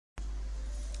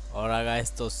और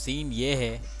गाइस तो सीन ये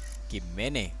है कि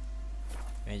मैं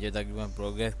जो तकरीबन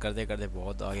प्रोग्रेस करते करते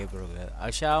बहुत आगे प्रोग्रेस।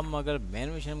 अच्छा हम अगर मेन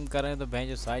मिशन कर रहे हैं तो मैं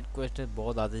जो साइड क्वेस्ट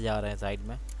बहुत आते जा रहे हैं साइड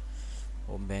में,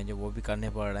 और मैं जो वो भी करने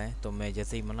पड़ रहे हैं। तो मैं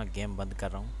जैसे ही मतलब गेम बंद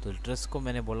कर रहा हूँ तो ट्रस्ट को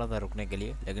मैंने बोला था रुकने के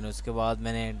लिए, लेकिन उसके बाद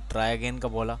मैंने ट्राई अगेन का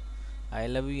बोला। आई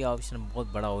लव यू ऑप्शन बहुत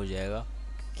बड़ा हो जाएगा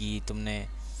कि तुमने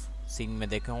सीन में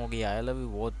देखा होगा कि आई लव यू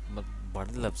बहुत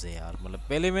बड़े लफ्ज़ है यार। मतलब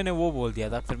पहले मैंने वो बोल दिया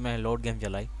था, फिर मैंने लोड गेम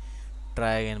चलाई,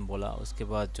 ट्राई अगेन बोला, उसके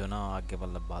बाद जो ना आगे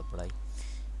मतलब बात बढ़ाई,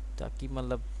 ताकि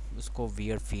मतलब उसको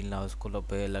वियर्ड फील ना, उसको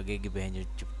लगे कि बहन जो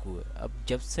चिपकू है। अब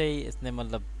जब से इसने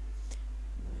मतलब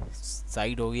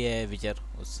साइड हो गया है विचर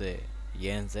उससे,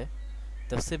 ये से,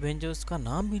 तब से बहन जो उसका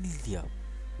नाम भी नहीं लिया,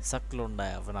 शक लौंडा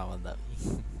है अपना बंदा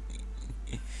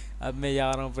भी। अब मैं जा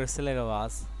रहा हूँ फिर से लगा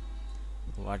पास,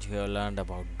 व्हाट यू लर्न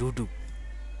अबाउट डूडू।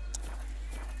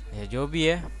 ये जो भी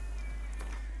है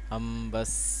हम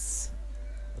बस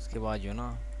उसके बाद जो ना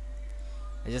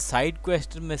ऐसे साइड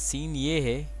क्वेस्ट में सीन ये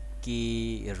है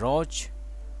कि रोच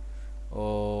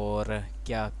और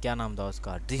क्या क्या नाम था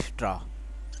उसका, डिस्ट्रा,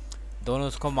 दोनों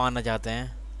उसको मारना चाहते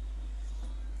हैं,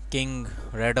 किंग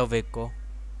रेडोविक को,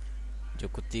 जो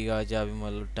कुत्ती का जब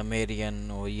मतलब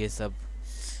टमेरियन और ये सब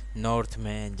नॉर्थ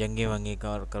में जंगे वंगे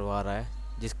करवा रहा है,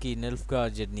 जिसकी निल्फ का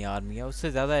जितनी आर्मी है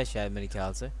उससे ज़्यादा है शायद मेरे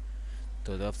ख्याल से।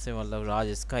 तो तब से मतलब राज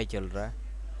इसका ही चल रहा है।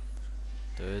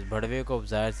 तो इस भड़वे को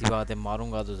जाहिर सी बात है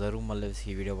मारूंगा तो ज़रूर, मतलब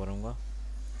इसकी वीडियो बनूंगा।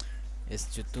 इस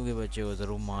चुत्तू के बच्चे को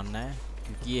ज़रूर मारना है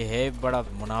क्योंकि ये है बड़ा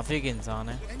मुनाफिक इंसान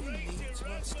है।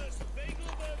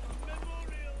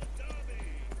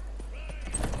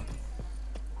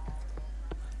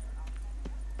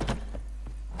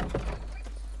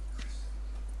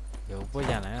 ये ऊपर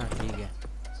जाना है ना, ठीक है।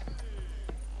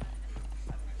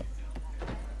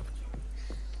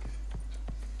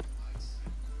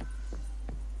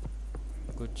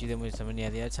 कुछ चीज़ें मुझे समझ नहीं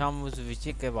आती। अच्छा हम उस विच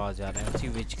के पास जा रहे हैं, उसी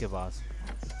विच के पास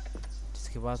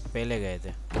जिसके पास पहले गए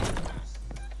थे,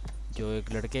 जो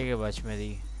एक लड़के के बच में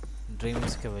थी,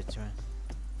 ड्रीम्स के बच में।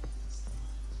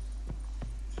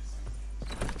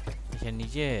 अच्छा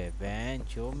नीचे है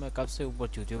बेंच, जो मैं कब से ऊपर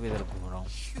चूतियों की तरफ घूम रहा हूँ।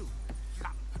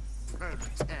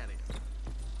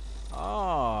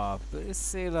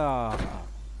 प्रिसिला,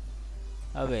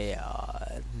 अबे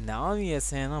यार नाम ही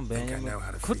ऐसे है ना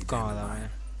बेंच, खुद कहाँ था मैं।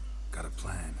 Got a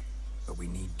plan, but we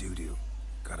need Dudu.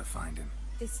 Gotta find him.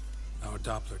 This Our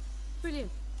Doppler.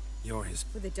 brilliant. You're his.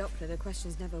 With the Doppler, the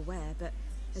question's never where, but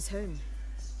as whom.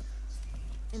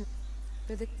 And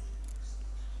for the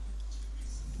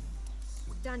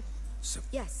Dan. So,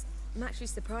 Yes, I'm actually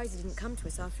surprised he didn't come to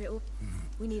us after it all.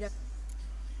 We need a.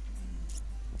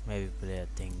 Maybe play a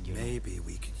thing, you know. maybe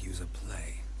we could use a play.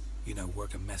 You know,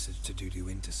 work a message to Dudu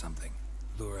into something.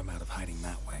 Lure him out of hiding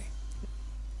that way.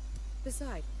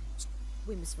 Besides,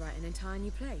 we must write an entire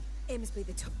new play. It must be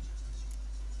the top.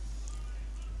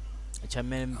 अच्छा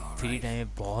मैंने free time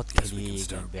में बहुत खेली है ये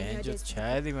game bench, जो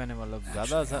शायद ही मैंने मतलब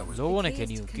ज़्यादा लोगों ने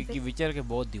खेली हूँ क्योंकि विचर के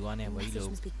बहुत दीवाने हैं वही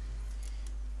लोग,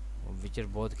 विचर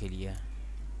बहुत खेली है।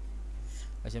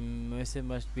 अच्छा message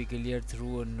must be clear through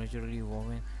a naturally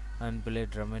women and play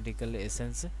dramatical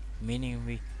essence meaning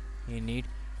we need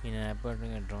in an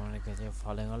apartment dramatic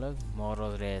falling along more or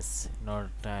less, not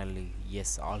entirely, yes,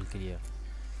 all clear,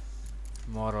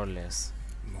 more or less.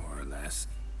 More or less.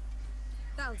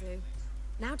 That'll do.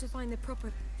 Now to find the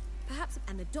proper, perhaps,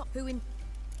 and the dot who in.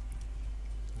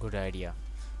 Good idea,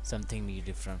 something new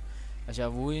different. अच्छा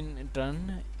who in turn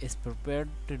is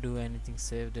prepared to do anything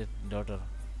save the daughter,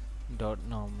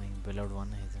 no my beloved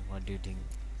one. What do you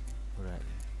think? Good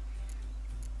idea.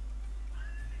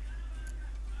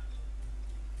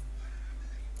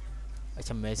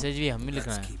 अच्छा message भी हमें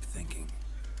लिखना है। Keep thinking.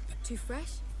 Too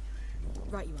fresh?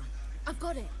 Right you are. I've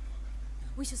got it.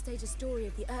 We shall stage a story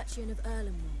of the urchin of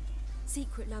Erlenwald.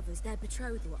 Secret lovers, their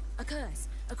betrothal, a curse,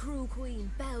 a cruel queen,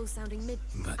 bells sounding mid.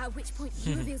 But at which point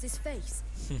he reveals his face.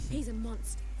 He's a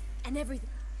monster, and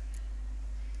everything.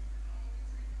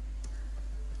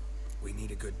 we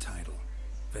need a good title.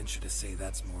 Venture to say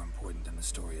that's more important than the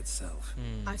story itself.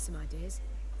 I've some ideas.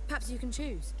 Perhaps you can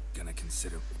choose. Gonna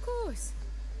consider. Of course.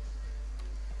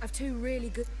 I've two really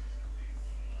good.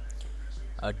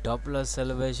 A Doppler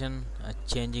celebration, a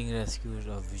changing rescue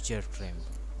of Witcher frame,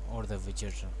 or the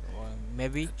Witcher, or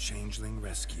maybe A changeling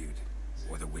rescued,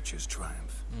 or the Witcher's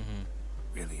triumph.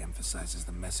 Really emphasizes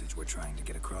the message we're trying to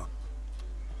get across.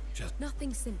 Just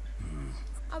Nothing simple.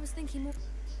 I was thinking more.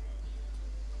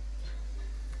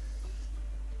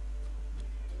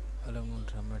 along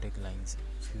dramatic lines.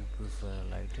 If you prefer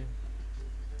lighter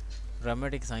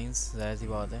dramatic science, जाहिर सी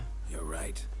बात है। you're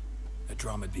right. A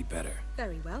drama'd be better.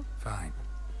 Very well. Fine.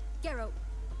 Geralt.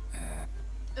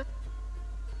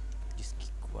 जिसकी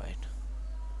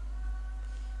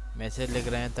message लिख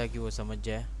रहे हैं ताकि वो समझ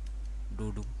जाए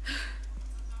डूडू।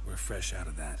 We're fresh out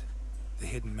of that. The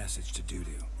hidden message to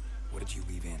Dudu. What did you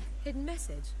leave in? Hidden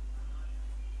message?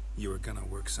 You were gonna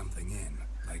work something in,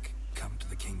 like come to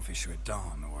the Kingfisher at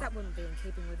dawn, or... That wouldn't be in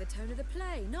keeping with the tone of the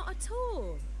play. Not at all.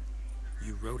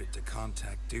 You wrote it to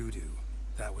contact Dudu.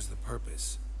 That was the purpose.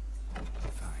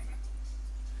 Fine.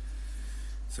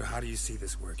 So how do you see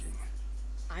this working?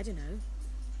 I don't know.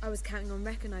 I was counting on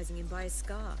recognizing him by his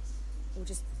scar. Or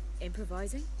just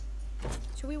improvising.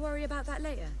 Shall we worry about that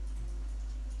later?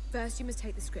 First, you must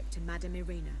take the script to Madame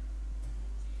Irina.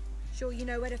 Sure you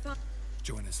know where to find...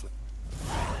 Join us.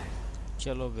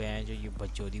 चलो बहन जो ये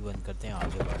बकचोदी बंद करते हैं,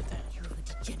 आगे बढ़ते हैं। You have a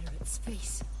degenerate's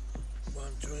face.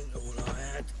 One drink, all I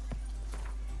had.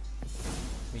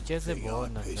 पीछे से बहुत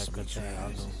नफरत करते हैं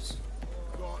यार लोग।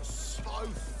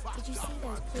 Did you see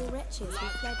those poor wretches who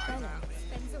fled Bella?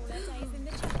 Spends all her days in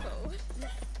the chapel.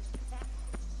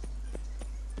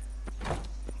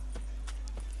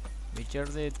 विचर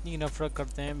से इतनी नफरत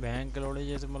करते हैं बहन के लोड़े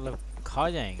जैसे मतलब खा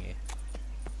जाएंगे।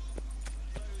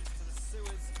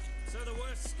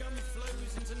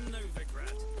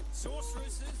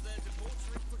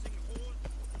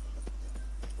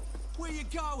 Where you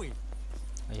going?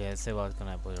 अच्छा ऐसे बात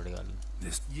करना है पोजड़ी वाली।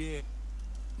 This... Yeah.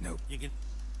 Nope. You can...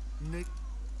 Nick.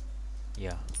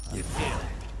 या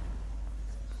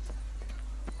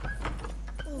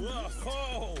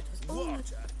Whoa!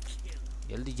 What?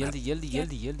 जल्दी जल्दी जल्दी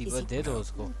जल्दी जल्दी बस दे दो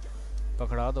उसको,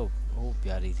 पकड़ा दो। वो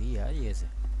प्यारी थी यार ये से।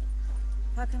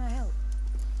 How can I help?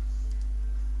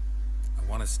 I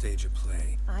want to stage a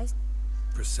play.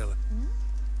 Priscilla.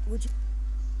 Would you...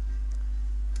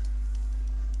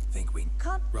 Think we...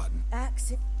 Can't... Rotten.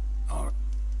 Exit. Or...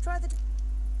 Try the...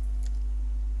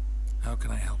 How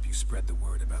can I help you spread the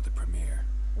word about the premiere?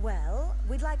 Well,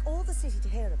 we'd like all the city to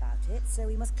hear about it, so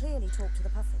we must clearly talk to the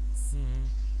puffins.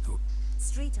 Who...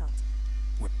 Street art.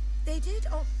 They did?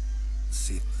 Oh,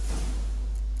 See...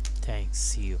 thanks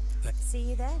C you. See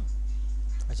you then.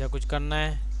 अच्छा कुछ करना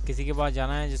है, किसी के पास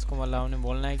जाना है जिसको मतलब हमने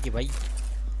बोलना है कि भाई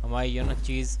हमारी ये ना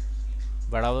चीज़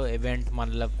बड़ा इवेंट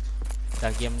मतलब,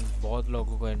 ताकि हम बहुत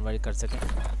लोगों को इनवाइट कर सकें,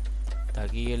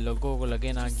 ताकि ये लोगों को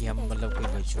लगे ना कि हम मतलब कोई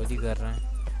बकचोदी कर रहे हैं।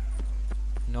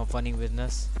 No funny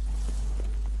business.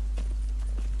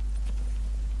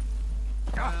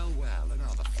 Well,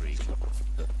 another freak.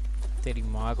 तेरी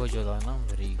माँ को जो था ना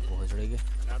मेरी बहुत जुड़ेगी।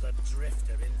 Another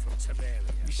drifter in from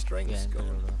Tiberia. Your strength's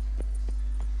gone.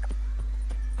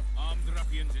 Armed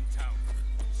ruffians in town.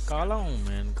 काला हूँ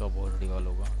मैं इनका बहुत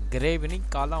वालों का, ग्रे भी नहीं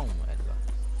काला हूँ मैं इनका।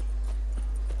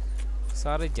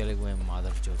 सारे जले हुए हैं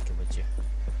मादर चौथ के बच्चे।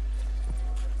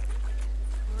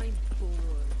 I'm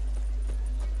bored.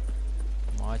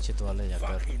 माँ चित वाले जाकर।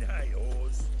 Fucking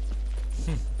A-Oars.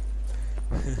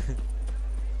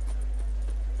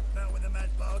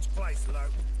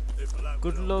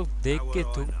 कुछ लोग देख के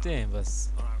थूकते हैं बस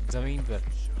ज़मीन पर,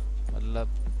 मतलब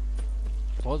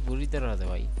बहुत बुरी तरह से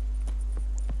भाई।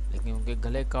 लेकिन उनके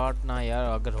गले काटना यार,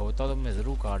 अगर होता तो मैं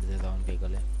ज़रूर काट देता उनके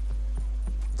गले,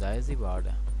 जायज़ ही बात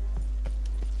है,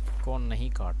 कौन नहीं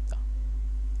काटता।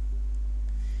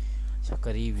 अच्छा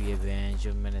करीब ये बहन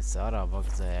जो मैंने सारा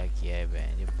वक्त ज़ाया किया है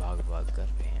बहन, जो भाग भाग कर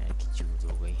बहन की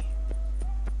चूत हो गई।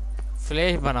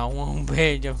 फ्लैश बना हुआ हूँ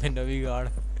बहन जब मैं नवी गाड़।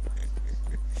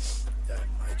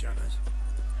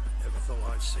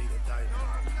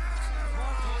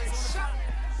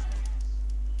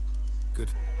 Good.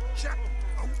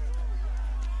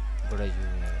 बड़ा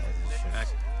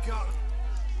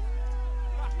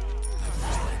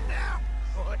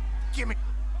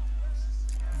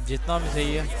जितना भी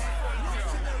सही है।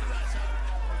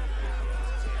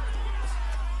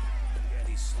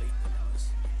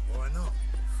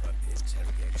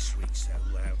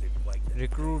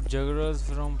 Recruit jugglers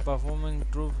from performing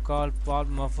troupe called Paul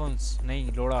Muffins।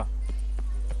 नहीं लोड़ा।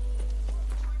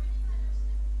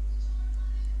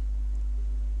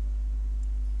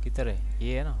 किधर है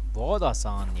ये? है ना बहुत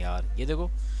आसान यार। ये देखो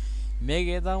मैं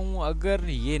कहता हूँ अगर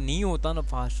ये नहीं होता ना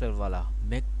फास्टर वाला,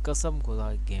 मैं कसम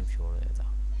खुदा गेम छोड़ देता।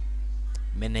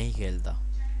 मैं नहीं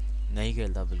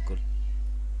खेलता बिल्कुल,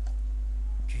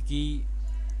 क्योंकि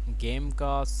गेम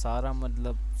का सारा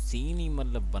मतलब सीन ही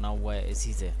मतलब बना हुआ है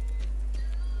इसी से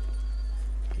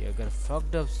कि अगर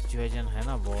फक्ड अप सिचुएशन है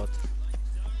ना बहुत,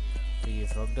 तो ये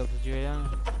फक्ड अप सिचुएशन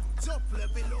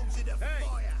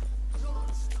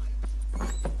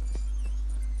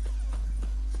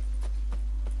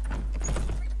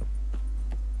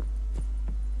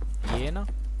ये ना,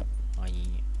 हाँ ये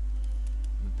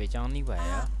मैं पहचान नहीं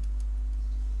पाया।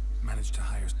 Managed to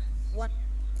hire... What?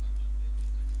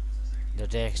 The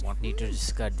text need to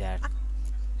discard that.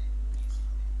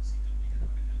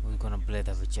 We're gonna play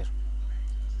the picture.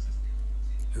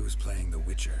 Who's playing the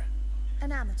Witcher?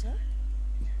 An amateur?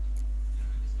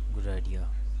 Good idea.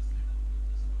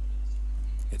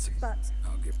 It's a... But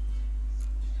I'll give...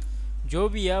 जो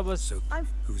भी है बस So, I'm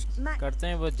who's... करते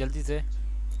हैं बस जल्दी से.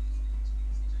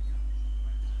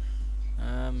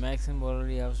 Maximum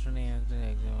already outstanding actor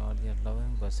exam or the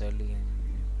loving but sadly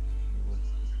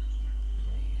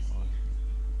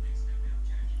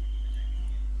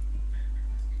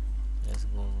let's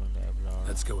go.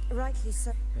 Let's go. rightly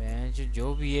so.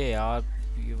 जो भी है यार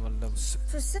ये मतलब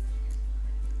For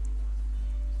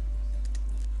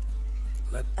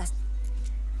Let...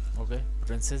 ओके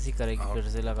प्रिंसेस ही करेगी फिर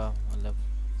से लगा मतलब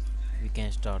we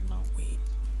can start now.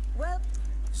 well,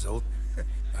 Zolt?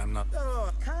 I'm not...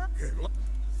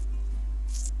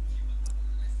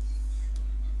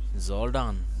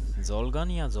 जोल्डान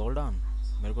या जोल्डान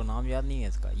मेरे को नाम याद नहीं है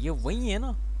इसका. ये वही है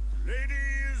ना.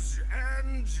 Ladies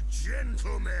and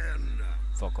gentlemen,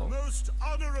 Fuck off. most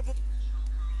honorable,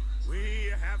 we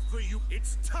have for you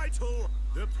its title,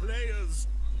 the players,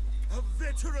 a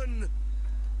veteran,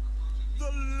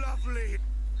 the lovely.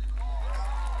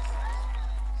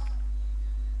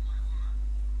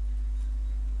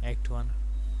 Act 1.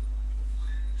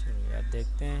 चलो यार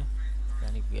देखते हैं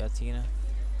यानी क्या सीन है.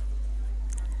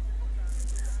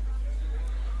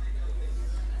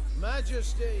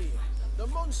 Majesty, the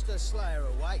monster slayer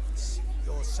awaits.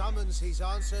 Your summons he's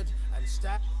answered, and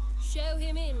Show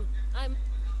him in. I'm...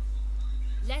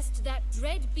 Lest that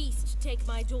dread beast take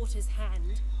my daughter's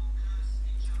hand.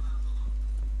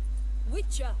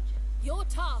 Witcher, your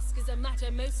task is a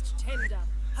matter most tender.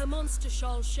 A monster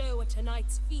shall show at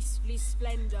tonight's feastly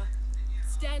splendor.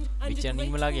 Stand and Witcher नहीं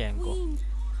मिला गया इनको. queen.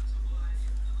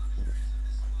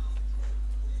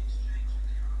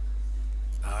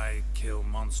 I kill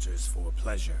monsters for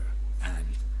pleasure, and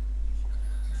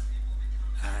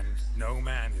no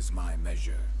man is my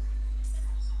measure.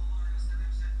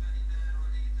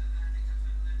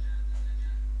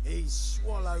 he's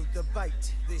swallowed the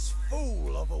bait. This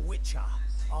fool of a witcher.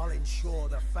 I'll ensure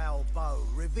the foul bow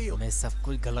revealed. मैं सब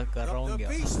कुछ गलत कर रहा हूँ The क्या?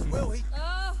 beast will he?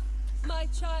 Ah, my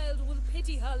child will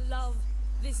pity her love.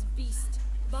 This beast,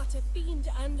 but a fiend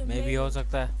and a मैं भी हो maid.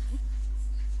 सकता है.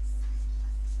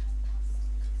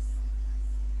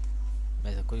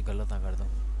 मैं सब कुछ गलत ना कर दूँ.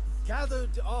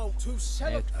 Gathered all to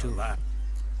celebrate. Act 2. Alas.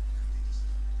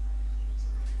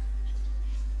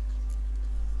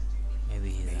 Maybe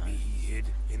he's Maybe he hid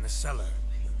in the cellar.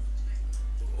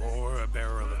 Or a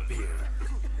barrel of beer.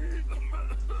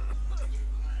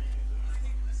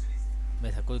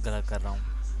 मैं सब कुछ गलत कर रहा हूँ.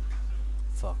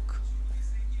 Fuck.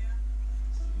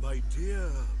 My dear,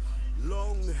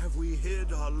 long have we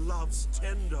hid our love's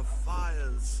tender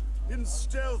fires. In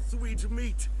stealth we'd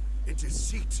meet, in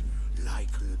deceit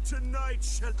like tonight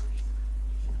shall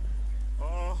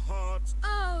our hearts.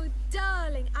 Oh,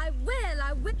 darling, I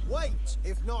will. Wait,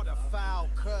 if not a foul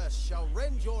curse shall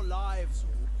rend your lives.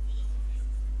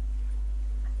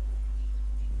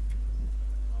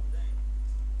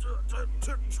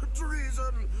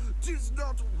 Treason, 'tis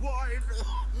not wine,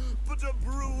 but a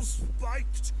brew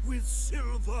spiked with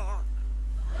silver.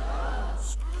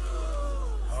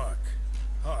 Hark,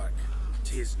 hark.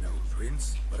 'Tis no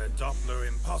prince, but a Doppler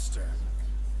imposter.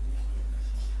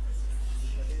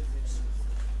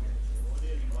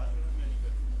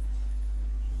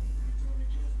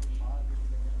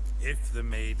 If the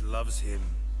maid loves him,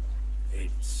 it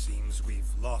seems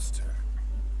we've lost her.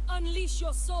 Unleash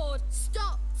your sword.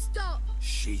 Stop, stop.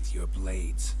 Sheath your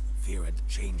blades. Fear it,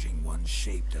 changing one's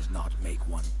shape does not make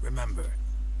one. Remember.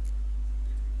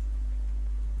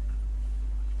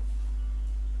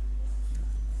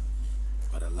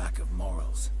 But a lack of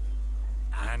morals.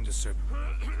 And a certain...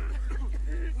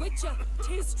 Witcher,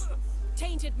 'tis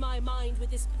tainted my mind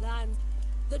with this plan.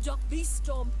 The dark beast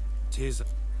storm. 'Tis...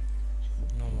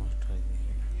 No more trying.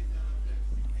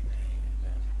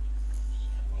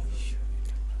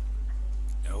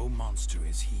 No monster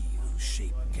is he whose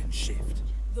shape can shift.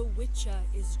 The Witcher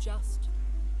is just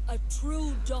a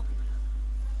true dog.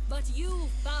 But you,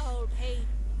 foul pain.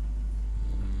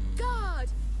 Guard!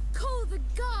 Call the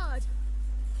guard!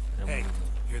 Hey,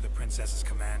 hear the princess's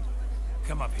command?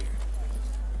 Come up here.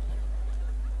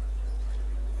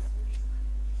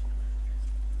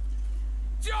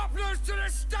 Dopplers to the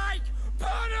stake!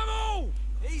 Burn them all!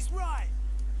 He's right.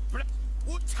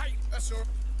 What take us or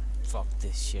Fuck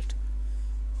this shit.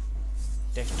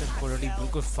 Texture quality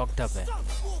बिल्कुल fucked up है. Stop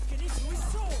walking into his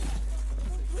sword.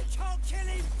 We can't kill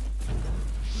him.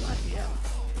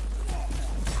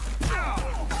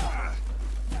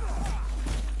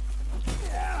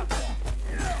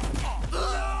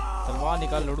 तलवार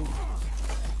निकाल laddoo.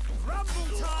 Rumble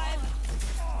time.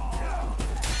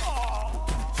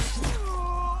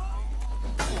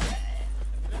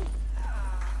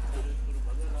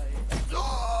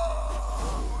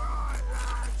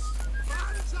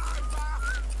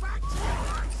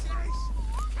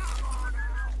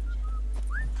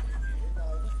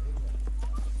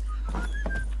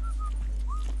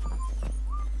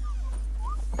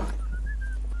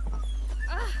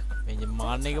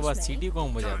 मारने के बाद सीटी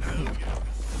कौन बजाता है?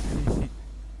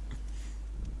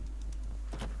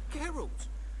 Geralt,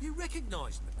 you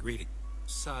recognise me? Greeting.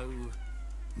 So,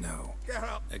 No.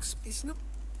 Geralt, it's not.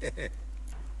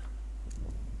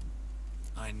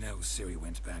 I know Ciri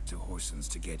went back to Horsens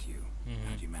to get you.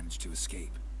 How'd you manage to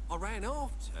escape? I ran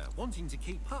after her, wanting to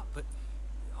keep up, but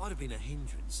I'd have been a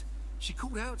hindrance. She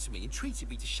called out to me and treated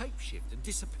me to shapeshift and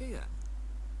disappear.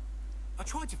 I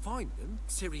tried to find them,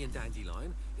 Ciri and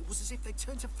Dandelion. It was as if they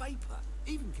turned to vapor.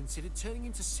 Even considered turning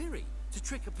into Ciri to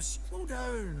trick a pursuit. slow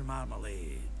down,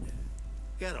 Marmalade.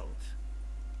 Geralt.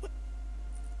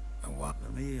 And what?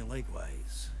 For me,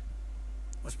 likewise.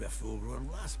 Must be a full-grown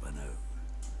lass by now.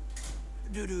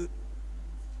 Dudu.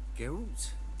 Geralt?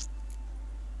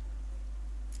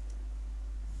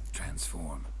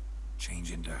 Transform.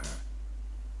 Change into her.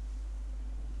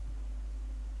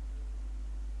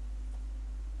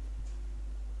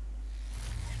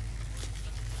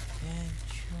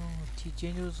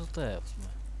 Change हो सकता है उसमें.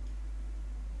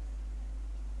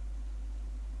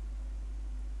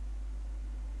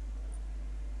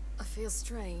 I feel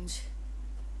strange.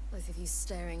 Both of you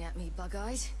staring at me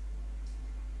bug-eyed.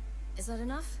 Is that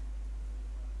enough?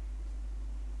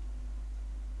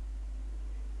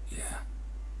 Yeah.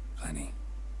 Plenty.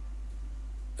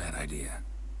 Bad idea.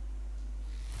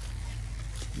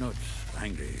 Not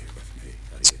angry with me,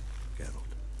 are you,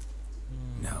 Geralt?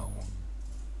 No.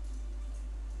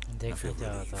 देखने जा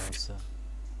रहा था relieved. उससे.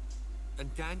 And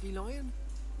Dandelion?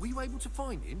 Were you able to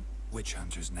find him? Witch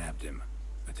hunters nabbed him.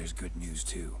 But there's good news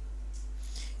too.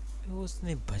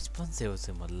 उसने बचपन से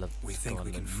उसे मतलब We उसका think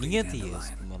we can मतलब free नियति है Dandelion.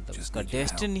 उसकी, मतलब Just उसका need your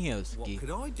help. डेस्टिनी है What उसकी.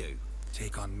 could I do?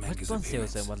 Take on Meg's बचपन से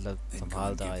appearance. उसे मतलब Then go and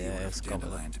संभालता give the आया है order for उसका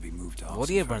Dandelion to be moved to मतलब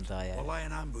वॉरियर Oxenford. बनता आया We'll है. lie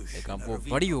in ambush. एक in अब the वो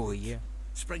ravine बड़ी हो woods. गई है.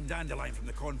 Spring Dandelion from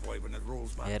the convoy when it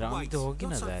rolls back. हैरान Wait, तो होगी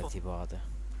not ना, so जाहिर far. सी बात है.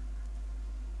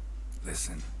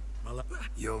 Listen.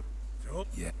 You'll... Oh,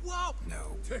 Yeah. whoa!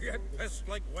 No. To get pissed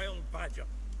like wild badger.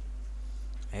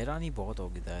 हैरानी बहुत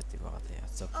होगी, जाहिर सी बात है यार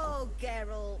सबको. Oh,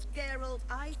 Geralt, Geralt,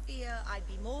 I fear I'd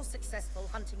be more successful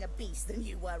hunting a beast than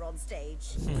you were on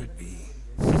stage. Could be.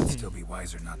 It'd still be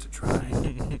wiser not to try.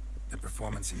 The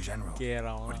performance in general.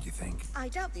 What did you think? I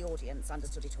doubt the audience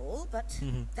understood it all, but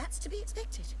that's to be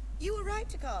expected. You were right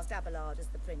to cast Abelard as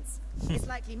the prince. It's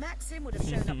likely Maxim would have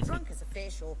shown up drunk as a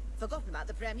fish or forgotten about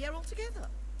the premiere altogether.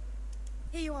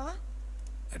 Here you are.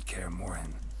 At Kaer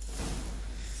Morhen.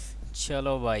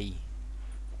 चलो भाई.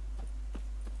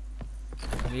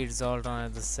 We resolved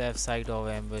on the safe side of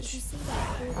Did ambush. you see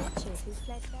that poor witches who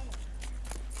fled Geralt?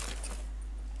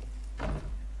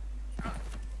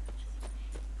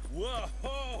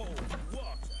 Whoa!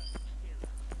 What?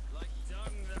 Like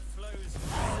dung that flows.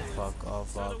 Fuck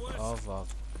off, off,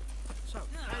 off. So,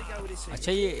 how you go with this?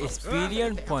 अच्छा ये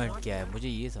experience point क्या है, मुझे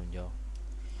ये समझाओ.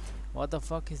 What the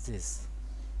fuck is this?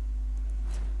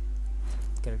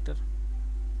 Character.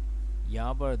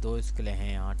 यहाँ पर दो स्किलें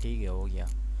हैं, हाँ ठीक है, हो गया.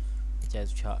 चाहे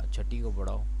छठी को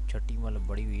बढ़ाओ, छठी मतलब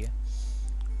बड़ी हुई है.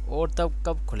 और तब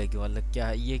कब खुलेगी, मतलब क्या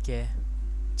है ये, क्या है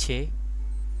 6.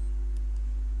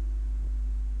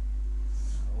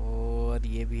 और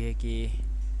ये भी है कि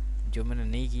जो मैंने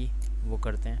नहीं की वो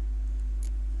करते हैं,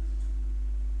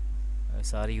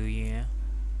 सारी हुई हैं.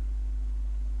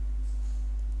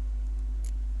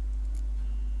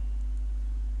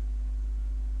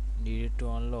 Needed to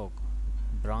unlock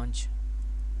branch.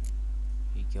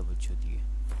 ये क्या बच्चों दी है.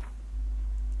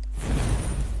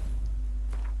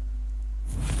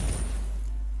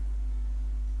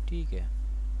 ठीक है.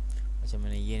 अच्छा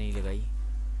मैंने ये नहीं लगाई,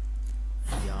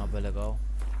 यहाँ पे लगाओ,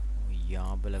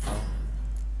 यहाँ पे लगाओ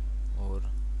और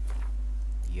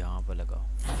यहाँ पे लगाओ.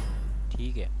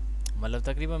 ठीक है, मतलब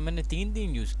तकरीबन मैंने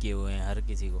 3 यूज़ किए हुए हैं. हर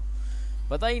किसी को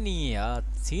पता ही नहीं है यार,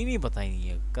 सीन ही पता ही नहीं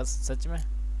है कस सच में.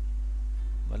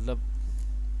 मतलब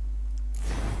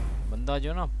बंदा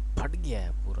जो ना फट गया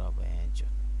है पूरा जो.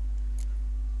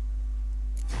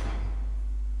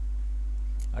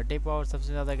 अटैक पावर सबसे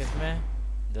ज़्यादा किसमें है?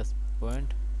 10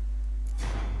 पॉइंट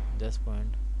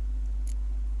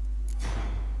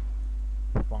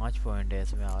 5 पॉइंट है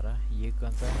इसमें आ रहा है. ये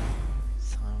कौन सा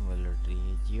साम वेलट्री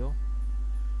है जियो.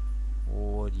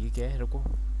 और ये क्या है, रुको.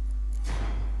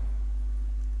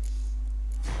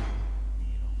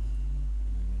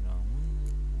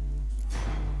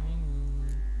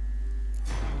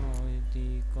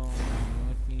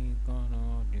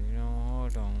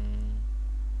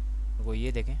 रुको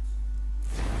ये देखें.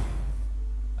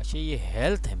 अच्छा ये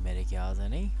हेल्थ है मेरे ख्याल से,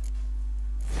 नहीं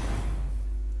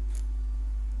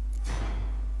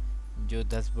जो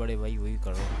 10 बड़े भाई वही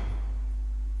करो.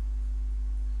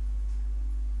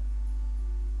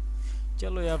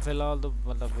 चलो यार फिलहाल तो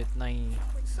मतलब इतना ही,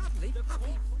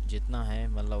 जितना है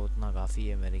मतलब उतना काफ़ी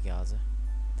है मेरे ख्याल से।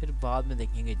 फिर बाद में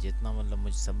देखेंगे जितना मतलब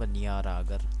मुझे समझ नहीं आ रहा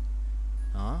अगर,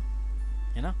 हाँ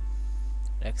है ना।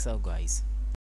 X guys.